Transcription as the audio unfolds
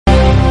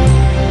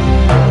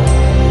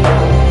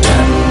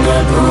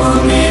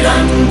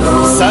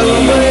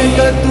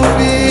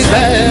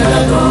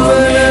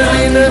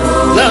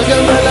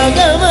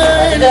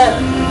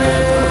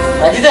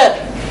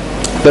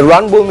The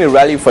Ranbumi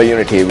Rally for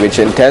Unity, which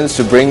intends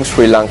to bring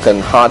Sri Lankan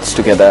hearts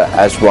together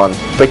as one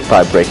brick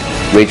by brick,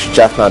 reached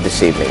Jaffna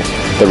this evening.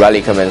 The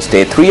rally commenced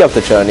day 3 of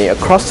the journey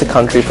across the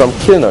country from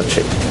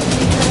Kilinochchi.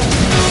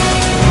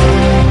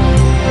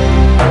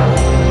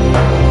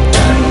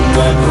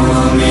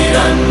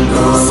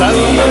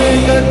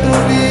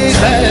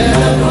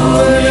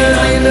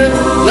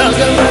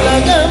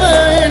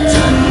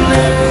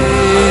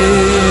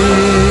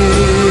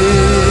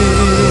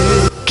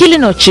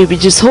 Kilinochchi,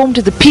 which is home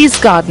to the Peace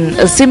Garden,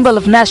 a symbol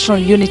of national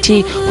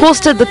unity,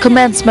 hosted the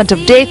commencement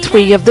of Day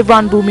 3 of the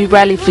Ranbumi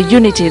Rally for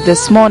Unity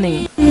this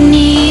morning.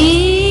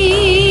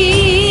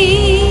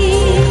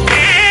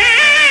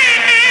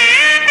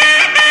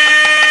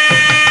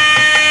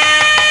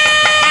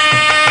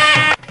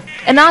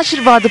 An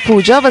Ashirvada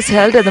Puja was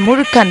held at the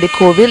Murukkandi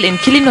Kovil in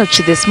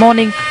Kilinochchi this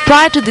morning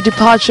prior to the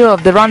departure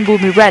of the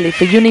Ranbumi Rally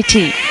for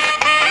Unity.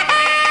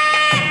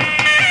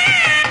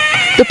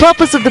 The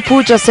purpose of the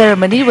puja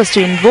ceremony was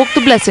to invoke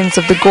the blessings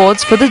of the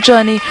gods for the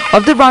journey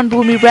of the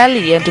Ranbumi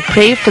Rally and to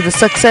pray for the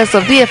success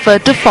of the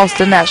effort to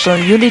foster national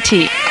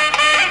unity.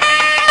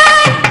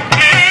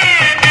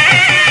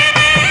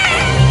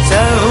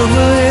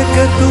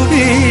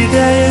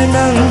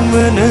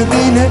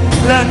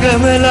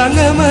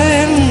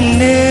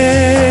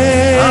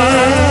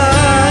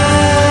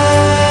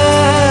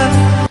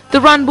 The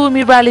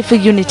Ranbumi Rally for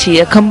Unity,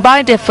 a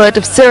combined effort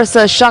of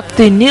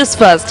Newsfirst.lk,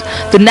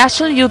 Newsfirst, the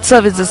National Youth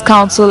Services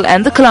Council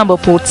and the Colombo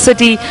Port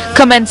City,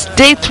 commenced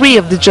Day 3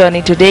 of the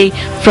journey today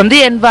from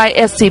the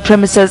NYSC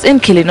premises in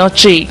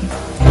Kilinochchi.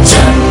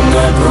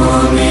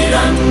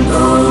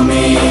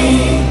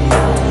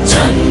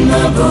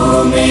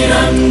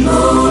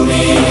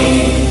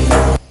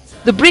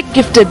 The brick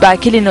gifted by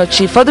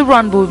Kilinochchi for the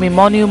Ranbumi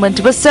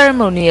monument was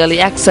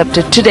ceremonially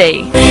accepted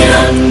today.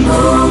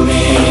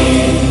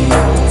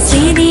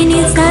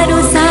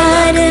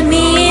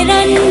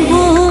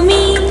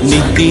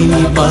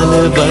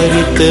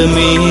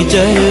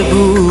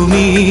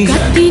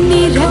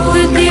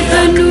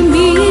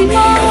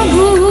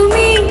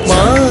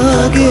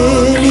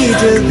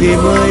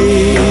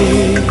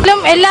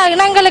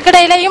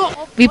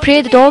 We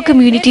pray that all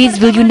communities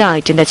will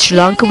unite and that Sri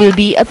Lanka will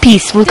be a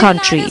peaceful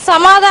country.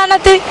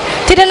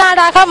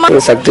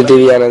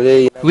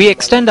 We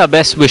extend our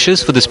best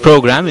wishes for this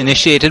program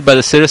initiated by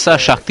the Sirasa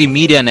Shakti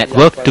Media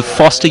Network to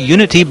foster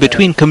unity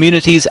between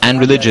communities and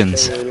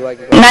religions.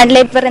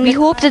 We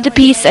hope that the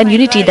peace and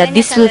unity that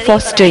this will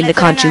foster in the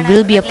country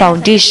will be a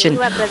foundation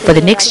for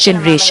the next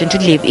generation to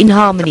live in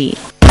harmony.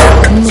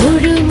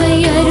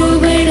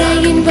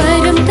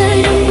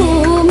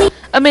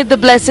 Amid the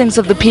blessings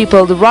of the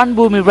people, the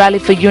Ranbumi Rally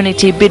for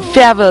Unity bid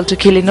farewell to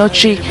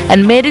Kilinochchi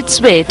and made its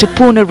way to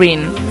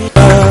Punarin.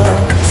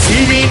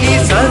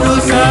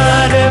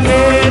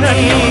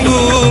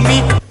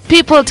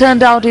 People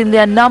turned out in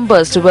their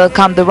numbers to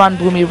welcome the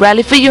Ranbumi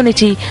Rally for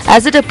Unity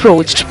as it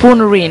approached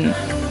Punarin.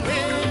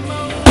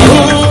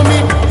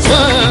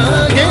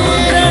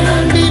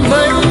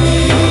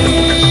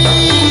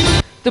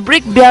 The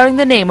brick bearing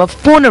the name of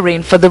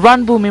Punarin for the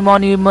Ranbumi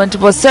monument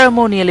was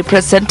ceremonially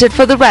presented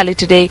for the rally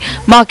today,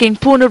 marking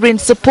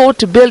Punarin's support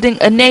to building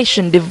a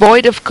nation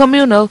devoid of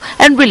communal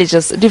and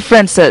religious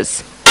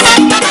differences.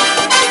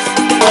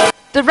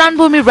 The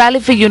Ranbumi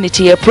Rally for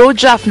Unity approached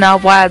Jaffna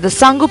via the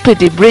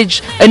Sangupiti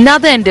Bridge,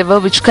 another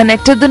endeavour which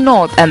connected the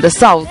north and the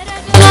south.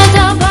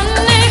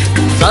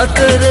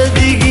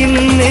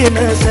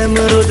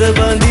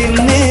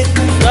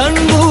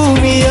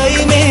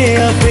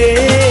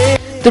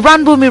 The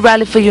Ranbumi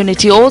Rally for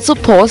Unity also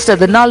paused at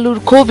the Nallur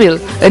Kovil,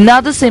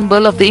 another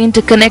symbol of the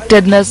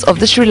interconnectedness of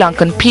the Sri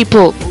Lankan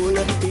people.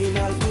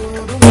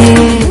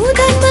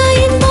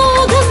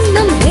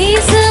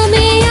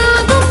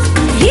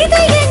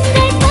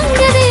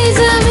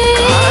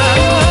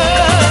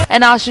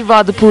 An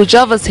Ashirvada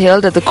Puja was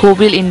held at the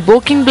Kovil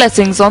invoking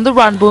blessings on the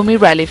Ranbumi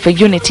Rally for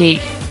Unity.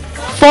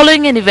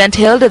 Following an event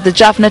held at the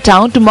Jaffna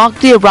town to mark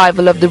the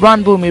arrival of the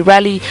Ranbumi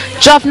Rally,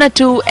 Jaffna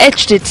too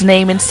etched its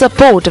name in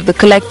support of the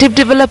collective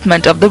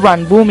development of the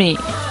Ranbumi.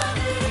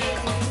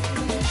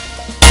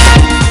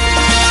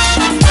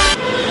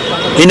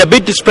 In a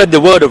bid to spread the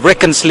word of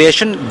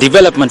reconciliation,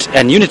 development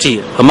and unity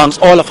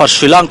amongst all of us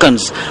Sri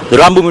Lankans, the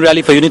Ranbumi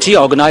Rally for Unity,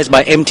 organised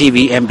by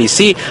MTV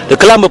MBC, the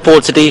Colombo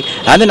Port City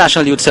and the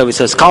National Youth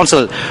Services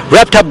Council,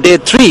 wrapped up Day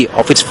 3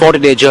 of its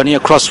 40-day journey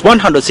across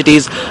 100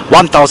 cities,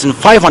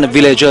 1,500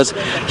 villages,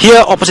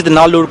 here opposite the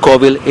Nallur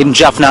Kovil in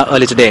Jaffna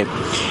early today.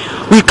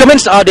 We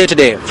commenced our day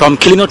today from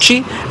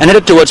Kilinochchi and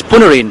headed towards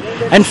Punarin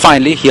and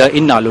finally here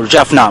in Nallur,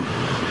 Jaffna.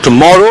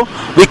 Tomorrow,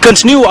 we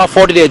continue our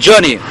 40-day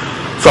journey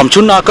from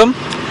Chunnakam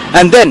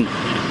and then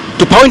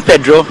to Point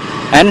Pedro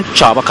and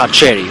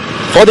Chavakatcheri.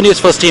 For the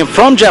Newsfirst team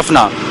from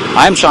Jaffna,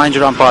 I am Shahin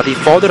Jarampati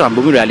for the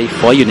Ranbumi Rally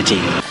for Unity.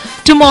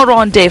 Tomorrow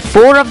on Day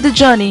 4 of the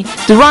journey,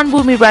 the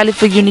Ranbumi Rally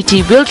for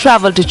Unity will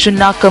travel to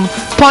Chunnakam,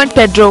 Point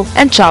Pedro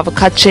and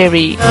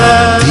Chavakatcheri.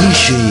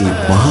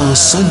 Maha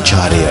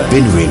Sancharya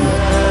Benwin,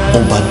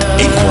 Obat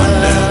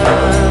Ekwanda.